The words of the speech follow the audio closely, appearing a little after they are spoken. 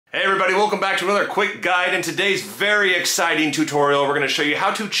Hey everybody, welcome back to another quick guide. In today's very exciting tutorial, we're going to show you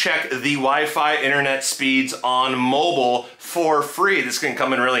how to check the Wi-Fi internet speeds on mobile for free. This can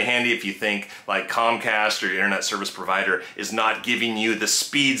come in really handy if you think like Comcast or your internet service provider is not giving you the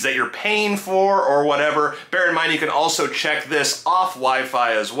speeds that you're paying for or whatever. Bear in mind you can also check this off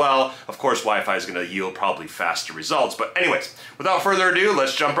Wi-Fi as well. Of course, Wi-Fi is going to yield probably faster results. But anyways, without further ado,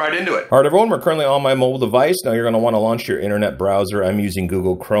 let's jump right into it. All right, everyone, we're currently on my mobile device. Now you're going to want to launch your internet browser. I'm using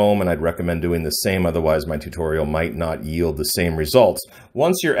Google Chrome, and I'd recommend doing the same, otherwise my tutorial might not yield the same results.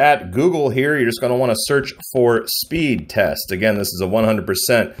 Once you're at Google here, you're just going to want to search for speed test. Again, this is a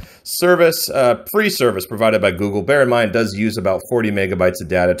 100% service, free service provided by Google. Bear in mind, it does use about 40 megabytes of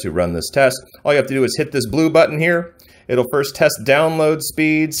data to run this test. All you have to do is hit this blue button here. It'll first test download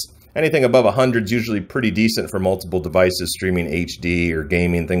speeds. Anything above 100 is usually pretty decent for multiple devices streaming HD or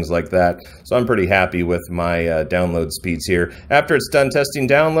gaming, things like that. So I'm pretty happy with my download speeds here. After it's done testing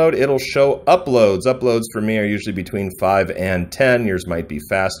download, it'll show uploads. Uploads for me are usually between 5 and 10. Yours might be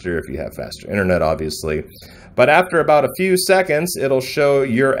faster if you have faster internet, obviously. But after about a few seconds, it'll show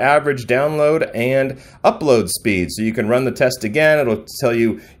your average download and upload speed. So you can run the test again. It'll tell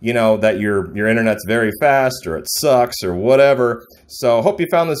you, that your internet's very fast or it sucks or whatever. So hope you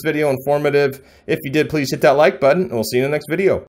found this video informative. If you did, please hit that like button and we'll see you in the next video.